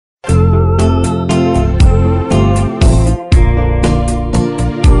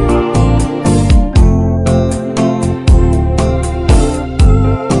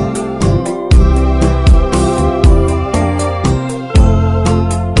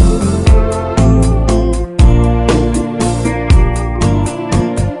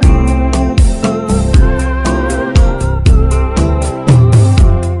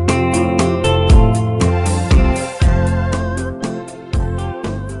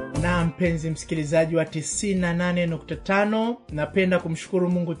Na mpenzi msikilizaji wa 98.5, napenda kumshukuru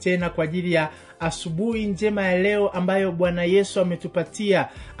Mungu tena kwa ajili ya asubuhi njema ya leo ambayo Bwana Yesu ametupatia,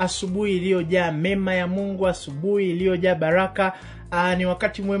 asubuhi iliyojaa mema ya Mungu, asubuhi iliyojaa baraka. Ni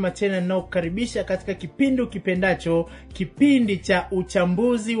wakati mwema tena ninaokukaribisha katika kipindi ukipendacho, kipindi cha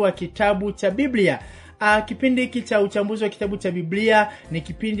uchambuzi wa kitabu cha Biblia. Kipindi hiki cha uchambuzi wa kitabu cha Biblia ni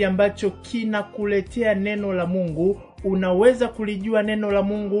kipindi ambacho kinakuletea neno la Mungu. Unaweza kulijua neno la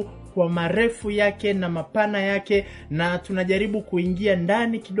Mungu kwa marefu yake na mapana yake, na tunajaribu kuingia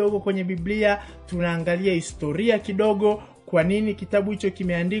ndani kidogo kwenye Biblia. Tunaangalia historia kidogo, kwa nini kitabu hicho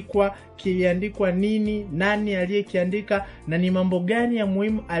kiliandikwa nini, nani aliyekiandika, na ni mambo gani ya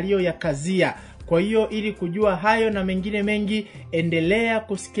muhimu aliyoyakazia. Kwa hiyo ili kujua hayo na mengine mengi, endelea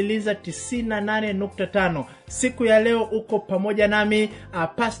kusikiliza 98.5. Siku ya leo uko pamoja nami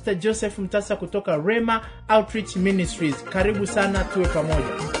Pastor Joseph Mtasa kutoka Rema Outreach Ministries. Karibu sana, tuwe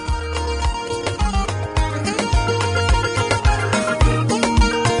pamoja.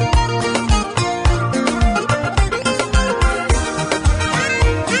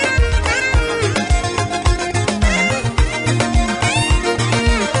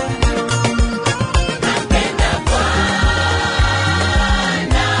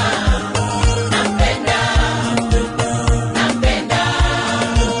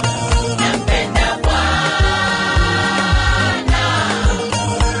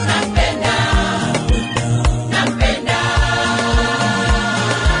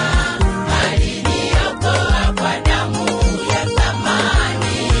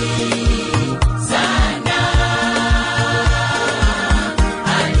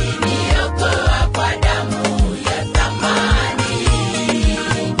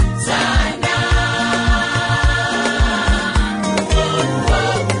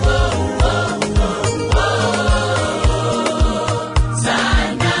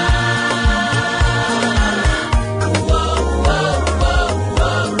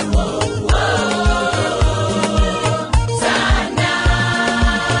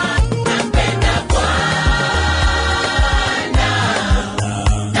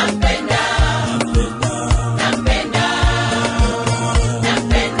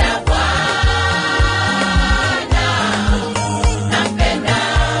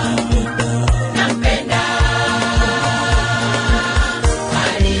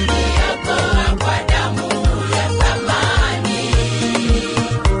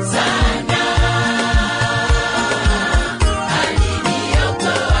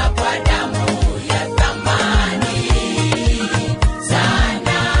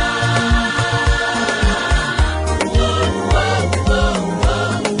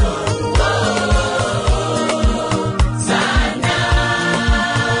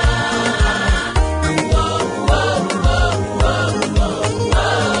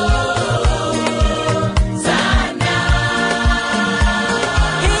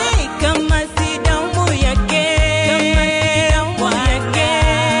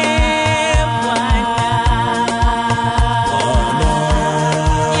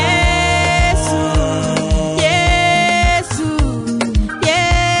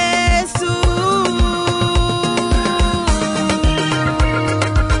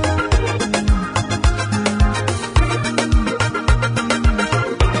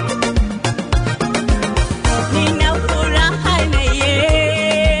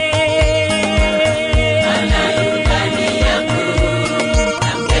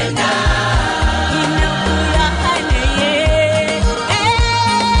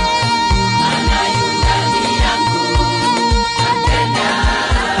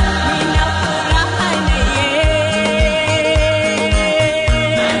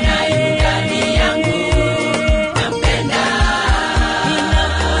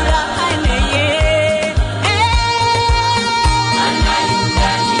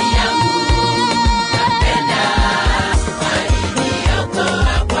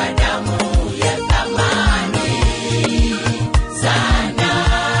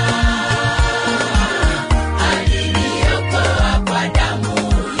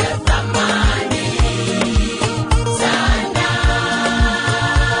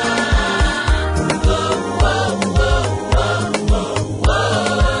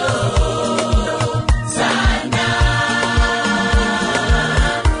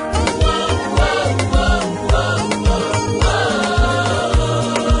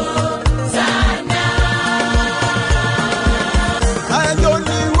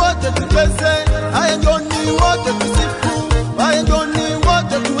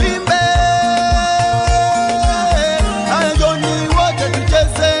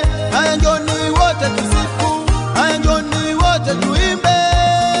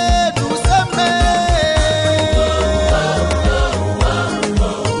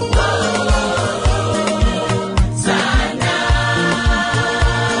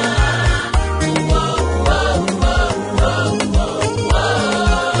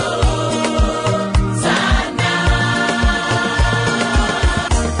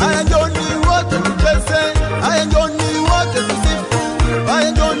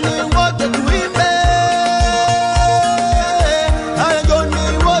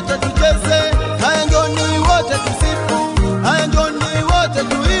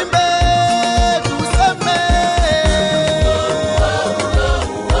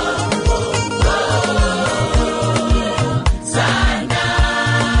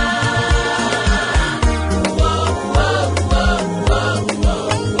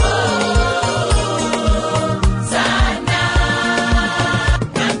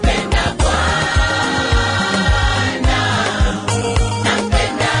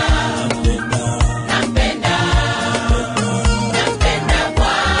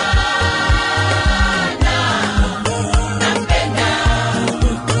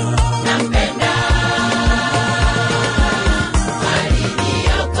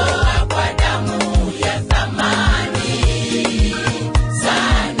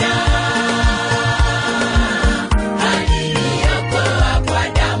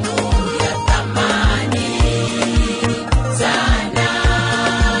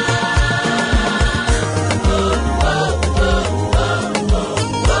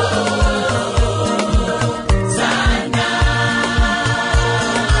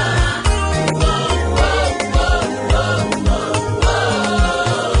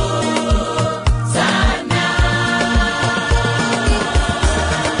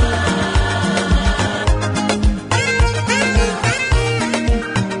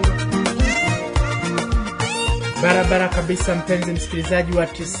 kabisa mpenzi msikilizaji wa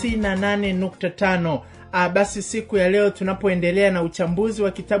 98.5. Basi siku ya leo tunapoendelea na uchambuzi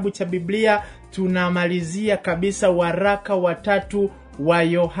wa kitabu cha Biblia, tunamalizia kabisa waraka wa 3 wa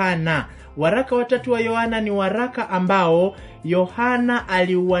Yohana. Waraka wa 3 wa Yohana ni waraka ambao Yohana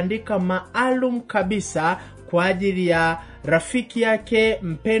aliuandika maalum kabisa kwa ajili ya rafiki yake,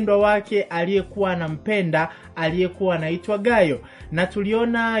 mpendwa wake aliyekuwa anampenda, aliyekuwa anaitwa Gayo. Na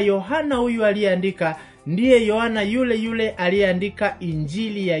tuliona Yohana huyu aliyeandika ndiye Yohana yule aliyeandika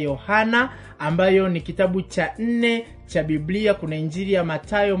Injili ya Yohana, ambayo ni kitabu cha 4 cha Biblia. Kuna Injili ya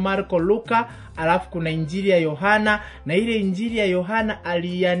Mathayo, Marko, Luka, alafu kuna Injili ya Yohana. Na ile Injili ya Yohana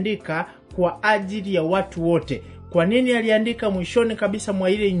aliandika kwa ajili ya watu wote. Kwa nini aliandika? Mwishoni kabisa mwa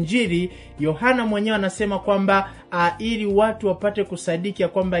ile Injili, Yohana mwenyewe anasema kwamba ili watu wapate kusadiki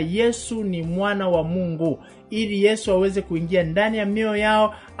kwamba Yesu ni mwana wa Mungu, ili Yesu aweze kuingia ndani ya mioyo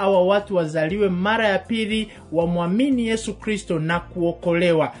yao, au watu wazaliwe mara ya pili, wamwamini Yesu Kristo na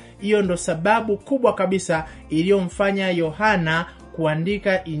kuokolewa. Hiyo ndo sababu kubwa kabisa iliyomfanya Yohana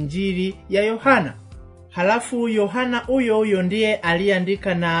kuandika Injili ya Yohana. Halafu Yohana huyo ndiye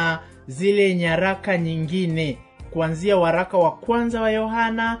aliandika na zile nyaraka nyingine, kuanzia waraka wa kwanza wa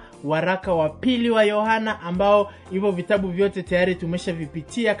Yohana, waraka wa pili wa Yohana, ambao hivyo vitabu vyote tayari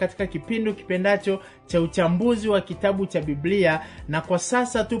tumeshavipitia katika kipindi kipendacho cha uchambuzi wa kitabu cha Biblia. Na kwa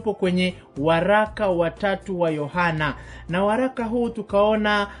sasa tupo kwenye waraka wa 3 wa Yohana. Na waraka huu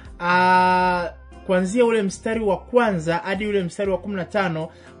tukaona kuanzia ule mstari wa kwanza hadi ule mstari wa 15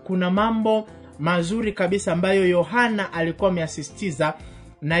 kuna mambo mazuri kabisa ambayo Yohana alikuwa ameasisitiza.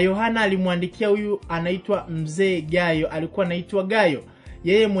 Na Yohana alimwandikia huyu anaitwa mzee Gayo, alikuwa anaitwa Gayo.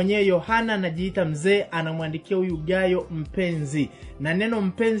 Yeye mwenyewe Yohana anajiita mzee, anamwandikia huyu Gayo mpenzi. Na neno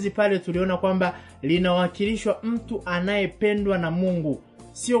mpenzi pale tuliona kwamba linawakilishwa mtu anayependwa na Mungu.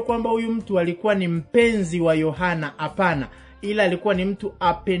 Sio kwamba huyu mtu alikuwa ni mpenzi wa Yohana, hapana, ila alikuwa ni mtu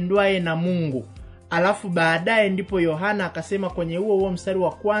apendwaye na Mungu. Alafu baadaye ndipo Yohana akasema kwenye huo mstari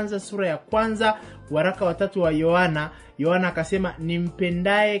wa kwanza, sura ya kwanza, waraka wa 3 wa Yohana akasema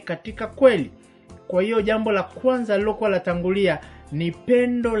nimpendaye katika kweli. Kwa hiyo jambo la kwanza lilokuwa latangulia ni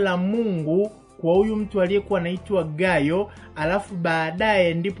pendo la Mungu kwa huyu mtu aliyekuwa anaitwa Gayo. Alafu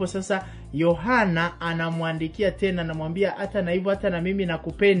baadaye ndipo sasa Yohana anamwandikia tena, anamwambia hata na hivyo hata na mimi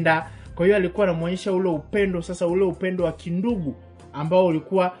nakupenda. Kwa hiyo alikuwa anamuonyesha ule upendo, sasa ule upendo wa kindugu ambao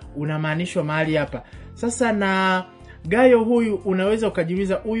ulikuwa unamaanishwa mahali hapa. Sasa na Gayo huyu, unaweza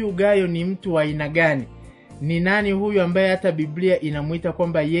ukajiuliza huyu Gayo ni mtu wa aina gani? Ni nani huyu ambaye hata Biblia inamuita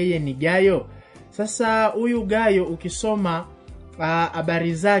kwamba yeye ni Gayo? Sasa huyu Gayo ukisoma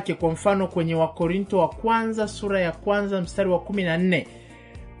habari zake, kwa mfano kwenye Wakorinto wa kwanza, sura ya kwanza, mstari wa 14.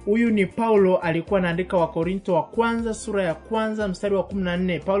 Huyu ni Paulo, alikuwa anaandika Wakorinto wa kwanza, sura ya kwanza, mstari wa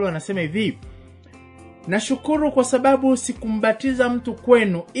 14. Paulo anasema hivi: nashukuru kwa sababu sikumbatiza mtu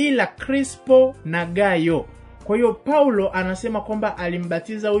kwenu ila Krispo na Gayo. Kwa hiyo Paulo anasema kwamba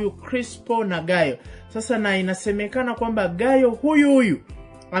alimbatiza huyu Krispo na Gayo. Sasa na inasemekana kwamba Gayo huyu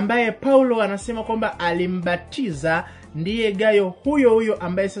ambaye Paulo anasema kwamba alimbatiza ndiye Gayo huyo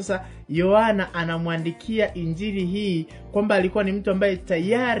ambaye sasa Yohana anamwandikia Injili hii, kwamba alikuwa ni mtu ambaye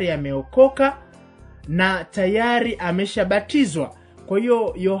tayari ameokoka na tayari ameshabatizwa. Kwa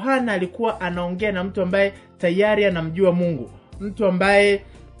hiyo Yohana alikuwa anaongea na mtu ambaye tayari anamjua Mungu, mtu ambaye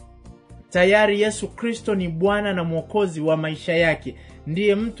tayari Yesu Kristo ni Bwana na Mwokozi wa maisha yake.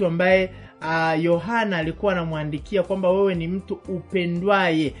 Ndiye mtu ambaye Yohana alikuwa anamwandikia kwamba wewe ni mtu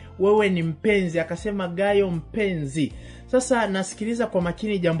upendwaye, wewe ni mpenzi. Akasema Gayo mpenzi. Sasa nasikiliza kwa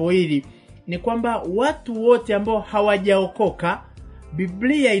makini jambo hili, ni kwamba watu wote ambao hawajaokoka,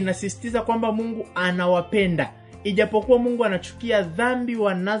 Biblia inasisitiza kwamba Mungu anawapenda. Ijapokuwa Mungu anachukia dhambi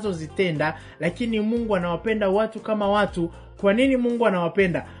wanazozitenda, lakini Mungu anawapenda watu kama watu. Kwa nini Mungu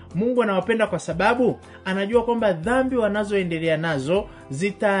anawapenda? Mungu anawapenda kwa sababu anajua kwamba dhambi wanazoendelea nazo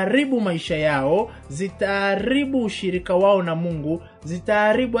zitaharibu maisha yao, zitaharibu ushirika wao na Mungu,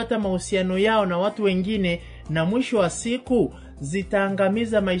 zitaharibu hata mahusiano yao na watu wengine, na mwisho wa siku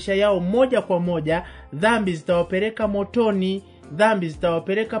zitaangamiza maisha yao moja kwa moja. Dhambi zitawapeleka motoni, dhambi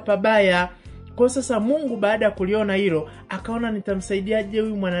zitawapeleka pabaya. Kwa sasa Mungu baada ya kuliona hilo, akaona nitamsaidiaje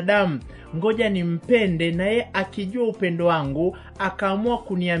huyu mwanadamu? Ngoja nimpende, na yeye akijua upendo wangu akaamua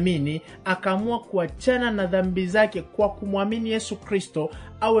kuniamini, akaamua kuachana na dhambi zake kwa kumwamini Yesu Kristo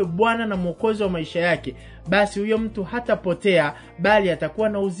awe Bwana na Mwokozi wa maisha yake. Basi huyo mtu hatapotea, bali atakuwa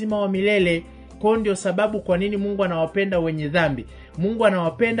na uzima wa milele. Kwa ndio sababu kwa nini Mungu anawapenda wenye dhambi. Mungu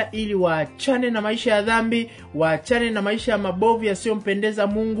anawapenda ili waachane na maisha ya dhambi, waachane na maisha ya mabovu yasiyompendeza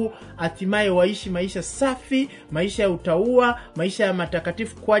Mungu, hatimaye waishi maisha safi, maisha ya utauwa, maisha ya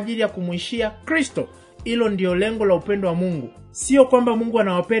matakatifu kwa ajili ya kumuishia Kristo. Hilo ndio lengo la upendo wa Mungu. Sio kwamba Mungu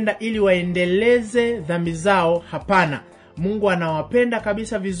anawapenda ili waendeleze dhambi zao, hapana. Mungu anawapenda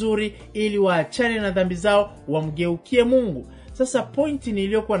kabisa vizuri ili waachane na dhambi zao, wamgeukie Mungu. Sasa pointi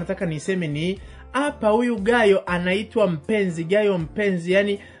niliyokuwa nataka niseme ni hapa, huyu Gayo anaitwa mpenzi. Gayo mpenzi,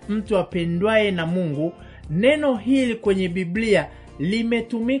 yani mtu apendwaye na Mungu. Neno hili kwenye Biblia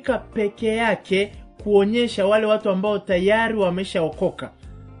limetumika peke yake kuonyesha wale watu ambao tayari wameshaokoka.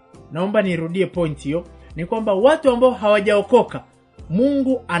 Naomba nirudie point hiyo. Ni kwamba watu ambao hawajaokoka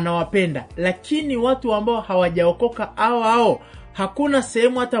Mungu anawapenda, lakini watu ambao hawajaokoka hao hakuna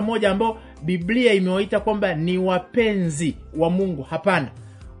sehemu hata moja ambao Biblia imewaita kwamba ni wapenzi wa Mungu. Hapana.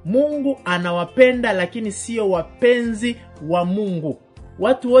 Mungu anawapenda, lakini sio wapenzi wa Mungu.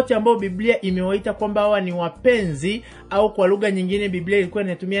 Watu wote ambao Biblia imewaita kwamba hawa ni wapenzi, au kwa lugha nyingine Biblia ilikuwa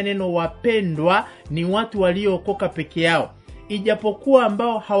inatumia neno wapendwa, ni watu waliookoka peke yao. Ijapokuwa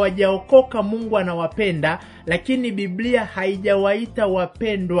ambao hawajaokoka Mungu anawapenda, lakini Biblia haijawaita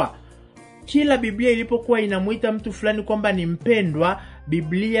wapendwa. Kila Biblia ilipokuwa inamuita mtu fulani kwamba ni mpendwa,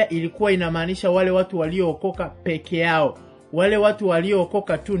 Biblia ilikuwa inamaanisha wale watu waliookoka peke yao. Wale watu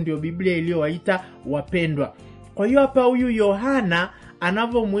waliookoka tu ndio Biblia iliyowaita wapendwa. Kwa hiyo hapa huyu Yohana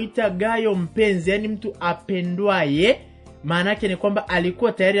anavomuita Gayo mpenzi, yani mtu apendwaye, maana yake ni kwamba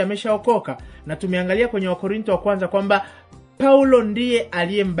alikuwa tayari ameshaokoka. Na tumeangalia kwenye Wakorintho wa kwanza kwamba Paulo ndiye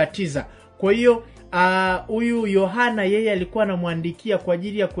aliyembatiza. Kwa hiyo huyu Yohana yeye alikuwa anamwandikia kwa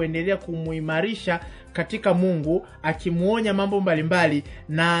ajili ya kuendelea kumuimarisha katika Mungu, akimuonya mambo mbalimbali.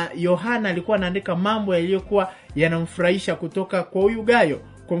 Na Yohana alikuwa anaandika mambo yaliyokuwa yanamfurahisha kutoka kwa huyu Gayo.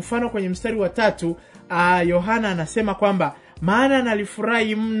 Kwa mfano kwenye mstari wa 3, Yohana anasema kwamba maana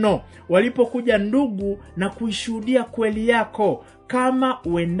nalifurahi mno walipokuja ndugu na kuishuhudia kweli yako kama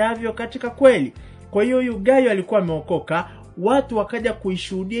uendavyo katika kweli. Kwa hiyo huyu Gayo alikuwa ameokoka, watu wakaja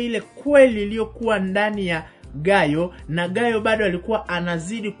kuishuhudia ile kweli iliyokuwa ndani ya Gayo, na Gayo bado alikuwa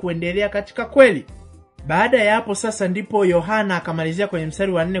anazidi kuendelea katika kweli. Baada ya hapo sasa ndipo Yohana akamalizia kwenye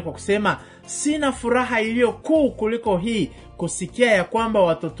mstari wa 4 kwa kusema, sina furaha iliyo kuu kuliko hii, kusikia ya kwamba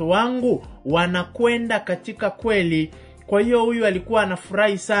watoto wangu wanakwenda katika kweli. Kwa hiyo huyu alikuwa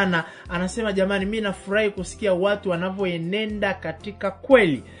anafurahi sana. Anasema jamani, mimi nafurahi kusikia watu wanavyoenenda katika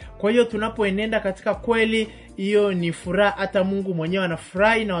kweli. Kwa hiyo tunapoenenda katika kweli, hiyo ni furaha. Hata Mungu mwenyewe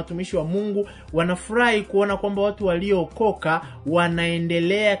anafurahi na watumishi wa Mungu wanafurahi kuona kwamba watu waliookoka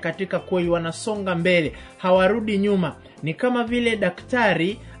wanaendelea katika kweli, wanasonga mbele, hawarudi nyuma. Ni kama vile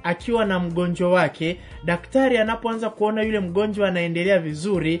daktari akiwa na mgonjwa wake. Daktari anapoanza kuona yule mgonjwa anaendelea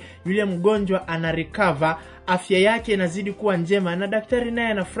vizuri, yule mgonjwa anarecover, afya yake inazidi kuwa njema, na daktari naye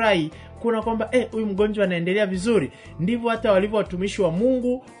anafurahi kuna kwamba huyu mgonjwa anaendelea vizuri. Ndivyo hata walivyo watumishi wa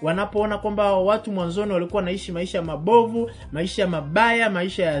Mungu wanapoona kwamba watu mwanzoni walikuwa naishi maisha mabovu, maisha mabaya,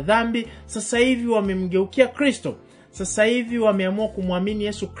 maisha ya dhambi, sasa hivi wamemgeukia Kristo. Sasa hivi wameamua kumwamini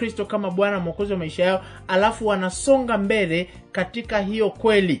Yesu Kristo kama Bwana Mwokozi wa maisha yao, alafu wanasonga mbele katika hiyo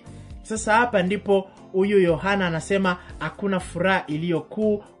kweli. Sasa hapa ndipo huyu Yohana anasema hakuna furaha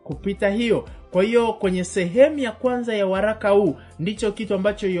iliyokuu kupita hiyo. Kwa hiyo kwenye sehemu ya kwanza ya waraka huu ndicho kitu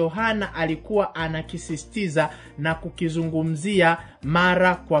ambacho Yohana alikuwa anakisisitiza na kukizungumzia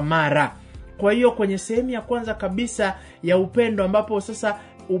mara kwa mara. Kwa hiyo kwenye sehemu ya kwanza kabisa ya upendo, ambapo sasa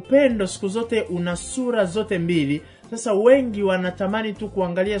upendo siku zote una sura zote mbili. Sasa wengi wanatamani tu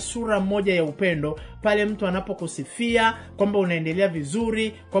kuangalia sura moja ya upendo, pale mtu anapokusifia kwamba unaendelea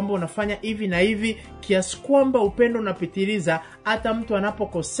vizuri, kwamba unafanya hivi na hivi, kiasi kwamba upendo unapitiliza. Hata mtu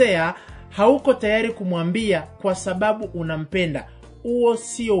anapokosea hauko tayari kumwambia kwa sababu unampenda. Huo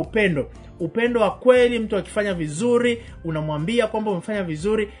sio upendo. Upendo wa kweli, mtu akifanya vizuri unamwambia kwamba umefanya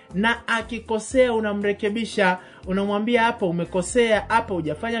vizuri, na akikosea unamrekebisha, unamwambia hapa umekosea, hapa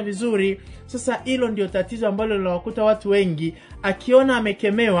hujafanya vizuri. Sasa hilo ndio tatizo ambalo linawakuta watu wengi. Akiona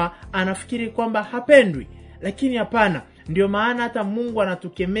amekemewa anafikiri kwamba hapendwi, lakini hapana. Ndio maana hata Mungu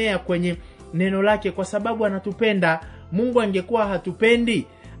anatukemea kwenye neno lake, kwa sababu anatupenda. Mungu angekuwa hatupendi,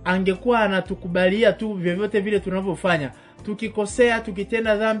 angekuwa anatukubalia tu vyovyote vile tunavyofanya. Tukikosea,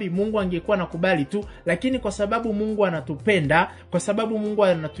 tukitenda dhambi, Mungu angekuwa anakubali tu. Lakini kwa sababu Mungu anatupenda, kwa sababu Mungu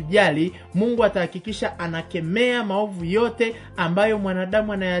anatujali, Mungu atahakikisha anakemea maovu yote ambayo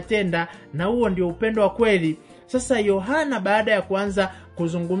mwanadamu anayatenda, na huo ndio upendo wa kweli. Sasa Yohana baada ya kuanza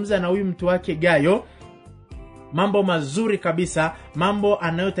kuzungumza na huyu mtu wake Gayo mambo mazuri kabisa, mambo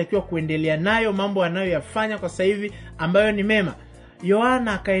anayotakiwa kuendelea nayo, mambo anayoyafanya kwa sasa hivi ambayo ni mema,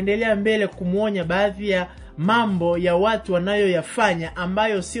 Yohana akaendelea mbele kumuonya baadhi ya mambo ya watu wanayoyafanya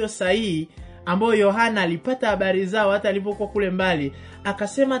ambayo sio sahihi, ambao Yohana alipata habari zao hata alipokuwa kule mbali.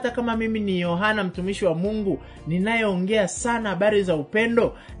 Akasema hata kama mimi ni Yohana mtumishi wa Mungu ninayeongea sana habari za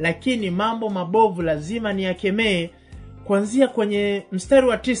upendo, lakini mambo mabovu lazima niyakemee. Kuanzia kwenye mstari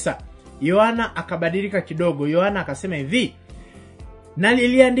wa 9 Yohana akabadilika kidogo. Yohana akasema hivi: na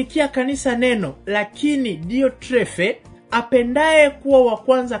niliandikia kanisa neno, lakini Diotrefe apendaye kuwa wa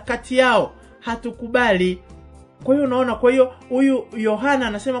kwanza kati yao hatukubali. Kwa hiyo unaona, kwa hiyo huyu Yohana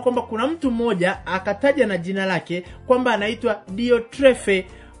anasema kwamba kuna mtu mmoja akataja na jina lake kwamba anaitwa Diotrefe.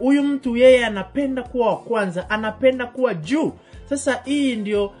 Huyu mtu yeye anapenda kuwa wa kwanza, anapenda kuwa juu. Sasa hii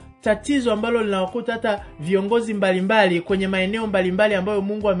ndio tatizo ambalo linawakuta hata viongozi mbalimbali kwenye maeneo mbalimbali ambayo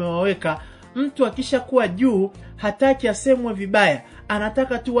Mungu amewaweka. Mtu akisha kuwa juu hataki asemwe vibaya,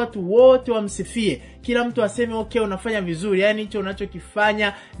 anataka tu watu wote wamsifie, kila mtu aseme okay, unafanya vizuri, yani hicho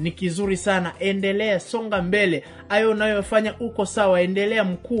unachokifanya ni kizuri sana, endelea, songa mbele, hayo unayofanya uko sawa, endelea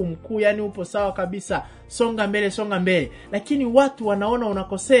mkuu, yani upo sawa kabisa, songa mbele. Lakini watu wanaona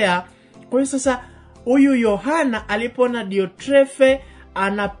unakosea. Kwa hiyo sasa huyu Yohana alipoona Diotrefe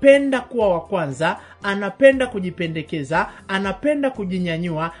anapenda kuwa wa kwanza, anapenda kujipendekeza, anapenda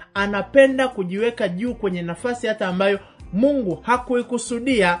kujinyanyua, anapenda kujiweka juu kwenye nafasi hata ambayo Mungu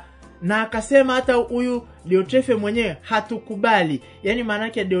hakuikusudia, na akasema hata huyu Diotrefe mwenyewe hatukubali. Yani maana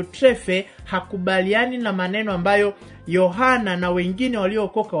yake Diotrefe hakubaliani na maneno ambayo Yohana na wengine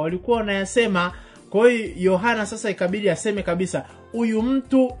waliookoka walikuwa wanayasema. Kwa hiyo Yohana sasa ikabidi aseme kabisa, huyu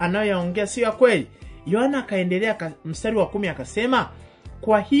mtu anayoyaongea sio ya kweli. Yohana akaendelea mstari wa 10 akasema,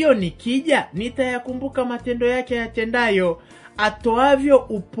 kwa hiyo nikija nitayakumbuka matendo yake yatendayo, atoavyo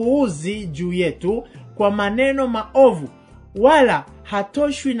upuuzi juu yetu kwa maneno maovu, wala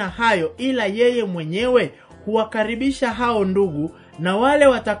hatoshwi na hayo, ila yeye mwenyewe huwakaribisha hao ndugu, na wale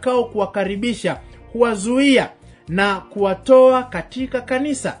watakao kuwakaribisha huwazuia na kuwatoa katika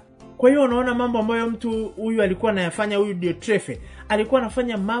kanisa. Kwa hiyo unaona mambo ambayo mtu huyu alikuwa anayafanya. Huyu Diotrefe alikuwa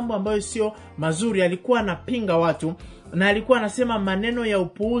anafanya mambo ambayo sio mazuri, alikuwa anapinga watu na alikuwa anasema maneno ya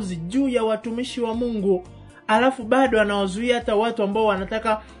upuuzi juu ya watumishi wa Mungu, alafu bado anawazuia hata watu ambao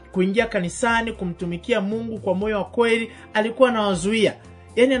wanataka kuingia kanisani kumtumikia Mungu kwa moyo wa kweli, alikuwa anawazuia.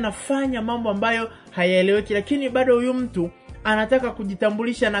 Yani anafanya mambo ambayo hayaeleweki, lakini bado huyu mtu anataka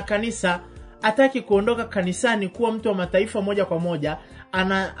kujitambulisha na kanisa, hataki kuondoka kanisani kuwa mtu wa mataifa moja kwa moja.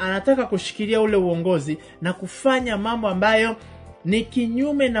 Anataka kushikilia ule uongozi na kufanya mambo ambayo ni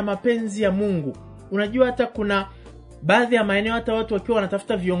kinyume na mapenzi ya Mungu. Unajua hata kuna baadhi ya maeneo hata watu wakiwa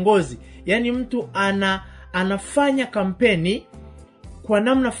wanatafuta viongozi, yani mtu anafanya kampeni kwa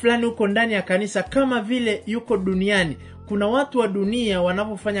namna fulani huko ndani ya kanisa kama vile yuko duniani. Kuna watu wa dunia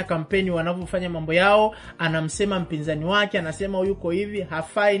wanapofanya kampeni, wanapofanya mambo yao, anamsema mpinzani wake, anasema yuko hivi,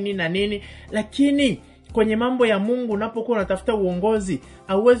 hafai nini na nini. Lakini kwenye mambo ya Mungu unapokuwa unatafuta uongozi,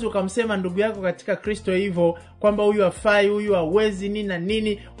 hauwezi ukamsema ndugu yako katika Kristo hivyo kwamba huyu hafai, huyu hawezi nini na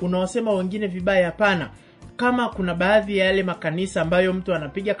nini, unaosema wengine vibaya. Hapana. Kama kuna baadhi ya yale makanisa ambayo mtu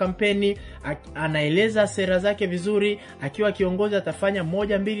anapiga kampeni, anaeleza sera zake vizuri, akiwa kiongozi atafanya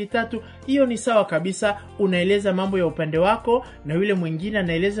 1 2 3, hiyo ni sawa kabisa. Unaeleza mambo ya upande wako na yule mwingine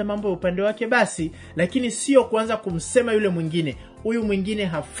anaeleza mambo ya upande wake basi, lakini sio kuanza kumsema yule mwingine, huyu mwingine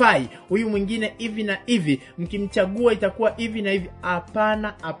hafai, huyu mwingine hivi na hivi, mkimchagua itakuwa hivi na hivi.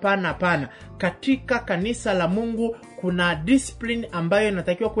 Hapana. Katika kanisa la Mungu kuna discipline ambayo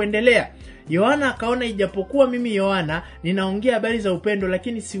inatakiwa kuendelea. Yohana akaona ijapokuwa mimi Yohana ninaongea habari za upendo,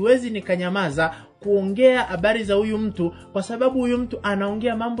 lakini siwezi nikanyamaza kuongea habari za huyu mtu, kwa sababu huyu mtu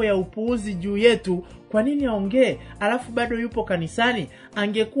anaongea mambo ya upuuzi juu yetu. Kwa nini aongee alafu bado yupo kanisani?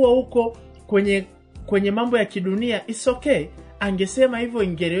 Angekuwa huko kwenye mambo ya kidunia, it's okay, angesema hivyo,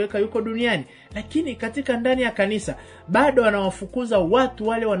 ingeleweka yuko duniani. Lakini katika ndani ya kanisa bado anawafukuza watu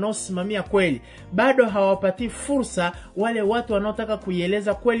wale wanaosimamia kweli, bado hawapati fursa wale watu wanaotaka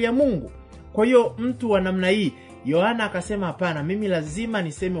kuieleza kweli ya Mungu. Kwa hiyo mtu wa namna hii, Yohana akasema hapana, mimi lazima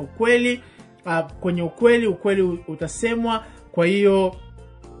niseme ukweli. Kwenye ukweli utasemwa. Kwa hiyo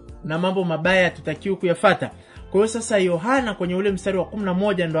na mambo mabaya tutakiwa kuyafuata. Kwa hiyo sasa Yohana kwenye ule mstari wa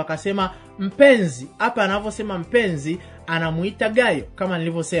 11 ndo akasema mpenzi. Hapa anavyosema mpenzi anamuita Gayo. Kama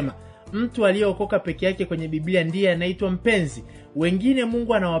nilivyosema, mtu aliyeokoka peke yake kwenye Biblia ndiye anaitwa mpenzi. Wengine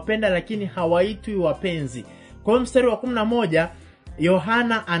Mungu anawapenda lakini hawaitwi wapenzi. Kwa hiyo mstari wa 11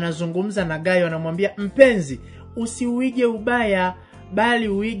 Yohana anazungumza na Gayo, anamwambia mpenzi, usiuige ubaya bali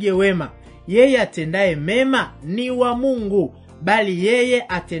uige wema. Yeye atendaye mema ni wa Mungu, bali yeye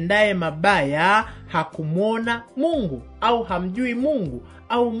atendaye mabaya hakumuona Mungu, au hamjui Mungu,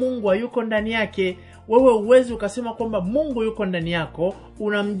 au Mungu hayuko ndani yake. wewe uwezi ukasema kwamba Mungu yuko ndani yako,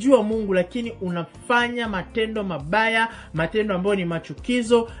 unamjua Mungu lakini unafanya matendo mabaya, matendo ambayo ni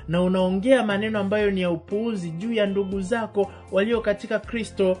machukizo, na unaongea maneno ambayo ni ya upuuzi juu ya ndugu zako walio katika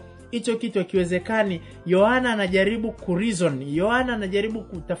Kristo. Hicho kitu hakiwezekani. Yohana anajaribu kureason, Yohana anajaribu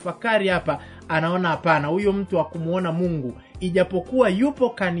kutafakari hapa, anaona hapana, huyo mtu hakumuona Mungu. Ijapokuwa yupo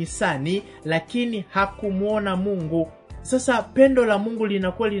kanisani lakini hakumuona Mungu. Sasa pendo la Mungu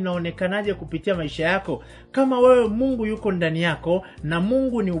linakuwa linaonekanaje kupitia maisha yako? Kama wewe Mungu yuko ndani yako na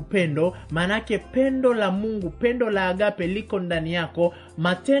Mungu ni upendo, maana yake pendo la Mungu, pendo la agape liko ndani yako.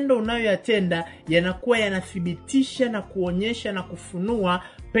 Matendo unayoyatenda yanakuwa yanathibitisha na kuonyesha na kufunua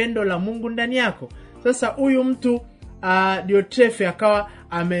pendo la Mungu ndani yako. Sasa huyu mtu Diotrephe akawa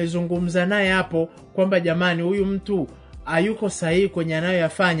amezungumza naye hapo kwamba jamani, huyu mtu hayuko sahihi kwenye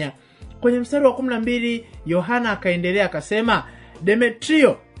anayoyafanya. Kwenye mstari wa 12 Yohana akaendelea akasema,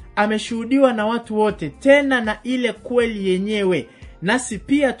 Demetrio ameshuhudiwa na watu wote, tena na ile kweli yenyewe, nasi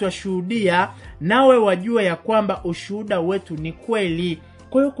pia twashuhudia, nawe wajua ya kwamba ushuhuda wetu ni kweli.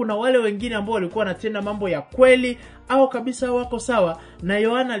 Kwa hiyo kuna wale wengine ambao walikuwa wanatenda mambo ya kweli au kabisa wako sawa, na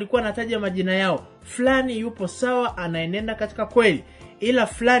Yohana alikuwa anataja majina yao. Fulani yupo sawa, anaenenda katika kweli, ila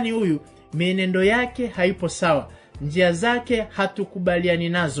fulani huyu mienendo yake haipo sawa, njia zake hatukubaliani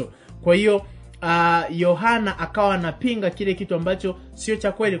nazo. Kwa hiyo Yohana akawa anapinga kile kitu ambacho sio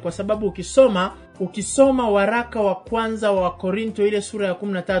cha kweli, kwa sababu ukisoma waraka wa kwanza wa Korinto ile sura ya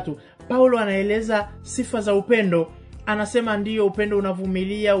 13, Paulo anaeleza sifa za upendo. Anasema ndiyo, upendo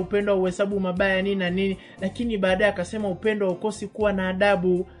unavumilia, upendo hauhesabu mabaya nini na nini, lakini baadaye akasema upendo haukosi kuwa na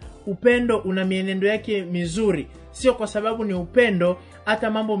adabu. Upendo una mienendo yake mizuri. Sio kwa sababu ni upendo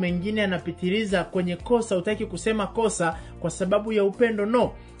hata mambo mengine yanapitiliza kwenye kosa, utaki kusema kosa kwa sababu ya upendo,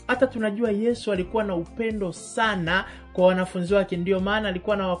 no. Hata tunajua Yesu alikuwa na upendo sana kwa wanafunzi wake, ndio maana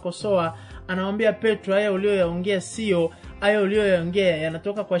alikuwa anawakosoa. Anamwambia Petro, haya uliyoyaongea sio, haya uliyoyaongea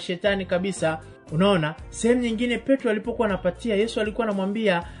yanatoka kwa shetani kabisa. Unaona, sehemu nyingine Petro alipokuwa anapatia, Yesu alikuwa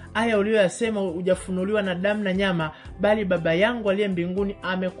anamwambia, haya uliyoyasema hujafunuliwa na damu na nyama, bali Baba yangu aliye mbinguni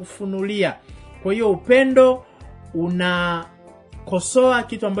amekufunulia. Kwa hiyo upendo unakosoa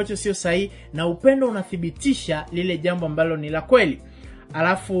kitu ambacho sio sahihi, na upendo unathibitisha lile jambo ambalo ni la kweli.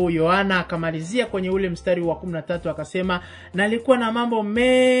 Alafu Yohana akamalizia kwenye ule mstari wa 13 akasema, nalikuwa na mambo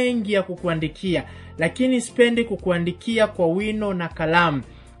mengi ya kukuandikia, lakini sipendi kukuandikia kwa wino na kalamu,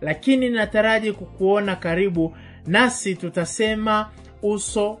 lakini nataraji kukuona karibu, nasi tutasema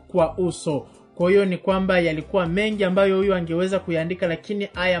uso kwa uso. Kwa hiyo ni kwamba yalikuwa mengi ambayo huyu angeweza kuyaandika, lakini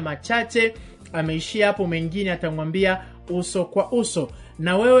haya machache ameishia hapo, mengine atamwambia uso kwa uso.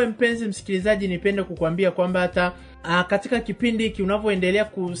 Na wewe mpenzi msikilizaji, nipende kukuambia kwamba hata katika kipindi hiki unavyoendelea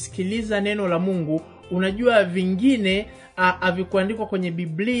kusikiliza neno la Mungu, unajua vingine havikuandikwa kwenye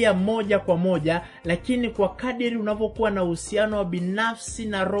Biblia moja kwa moja, lakini kwa kadiri unavyokuwa na uhusiano wa binafsi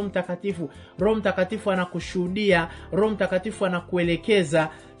na Roho Mtakatifu, Roho Mtakatifu anakushuhudia, Roho Mtakatifu anakuelekeza.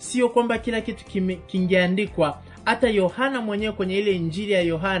 Sio kwamba kila kitu kingeandikwa. Hata Yohana mwenyewe kwenye ile Injili ya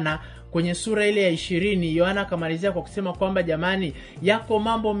Yohana kwenye sura ile ya 20, Yohana akamalizia kwa kusema kwamba jamani, yako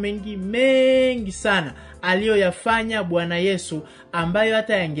mambo mengi sana aliyoyafanya Bwana Yesu ambayo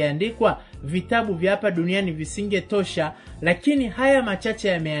hata yangeandikwa vitabu vya hapa duniani visingetosha, lakini haya machache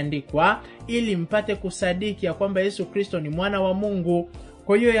yameandikwa ili mpate kusadiki ya kwamba Yesu Kristo ni mwana wa Mungu.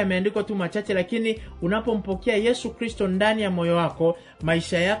 Kwa hiyo yameandikwa tu machache, lakini unapompokea Yesu Kristo ndani ya moyo wako,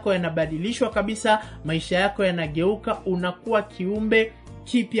 maisha yako yanabadilishwa kabisa, maisha yako yanageuka, unakuwa kiumbe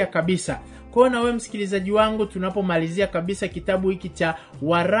kipya kabisa. Kwa na wewe msikilizaji wangu, tunapomalizia kabisa kitabu hiki cha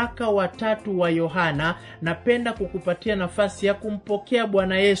waraka wa 3 wa Yohana, napenda kukupatia nafasi ya kumpokea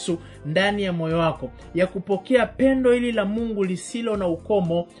Bwana Yesu ndani ya moyo wako, ya kupokea pendo hili la Mungu lisilo na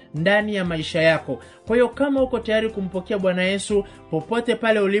ukomo ndani ya maisha yako. Kwa hiyo kama uko tayari kumpokea Bwana Yesu, popote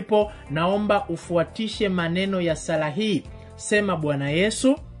pale ulipo, naomba ufuatishe maneno ya sala hii. Sema, Bwana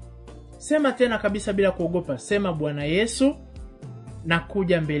Yesu. Sema tena kabisa bila kuogopa. Sema, Bwana Yesu,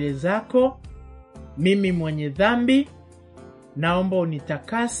 nakuja mbele zako, mimi mwenye dhambi, naomba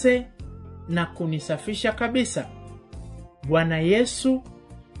unitakase na kunisafisha kabisa. Bwana Yesu,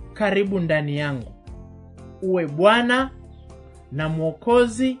 karibu ndani yangu, uwe Bwana na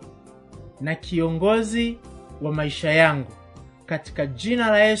Mwokozi na kiongozi wa maisha yangu, katika jina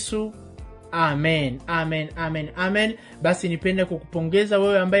la Yesu, amen, amen, amen, amen. Basi nipende kukupongeza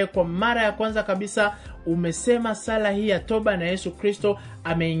wewe ambaye kwa mara ya kwanza kabisa umesema sala hii ya toba na Yesu Kristo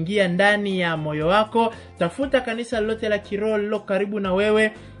ameingia ndani ya moyo wako. Tafuta kanisa lolote la kiroho lilo karibu na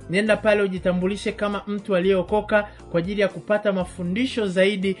wewe, nenda pale ujitambulishe kama mtu aliyeokoka kwa ajili ya kupata mafundisho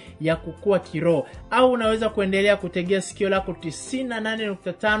zaidi ya kukua kiroho. Au unaweza kuendelea kutegea sikio lako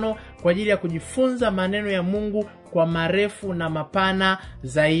 98.5 kwa ajili ya kujifunza maneno ya Mungu kwa marefu na mapana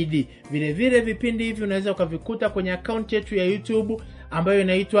zaidi. Vile vile vipindi hivi unaweza ukavikuta kwenye account yetu ya YouTube ambayo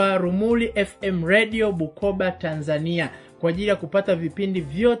inaitwa Rumuli FM Radio Bukoba, Tanzania, kwa ajili ya kupata vipindi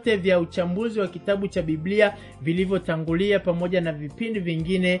vyote vya uchambuzi wa kitabu cha Biblia vilivyotangulia pamoja na vipindi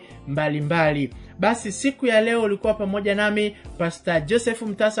vingine mbalimbali. Basi siku ya leo ulikuwa pamoja nami Pastor Joseph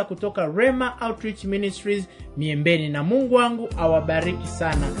Mtasa kutoka Rema Outreach Ministries Miembeni, na Mungu wangu awabariki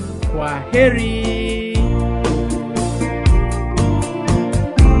sana. Kwa heri.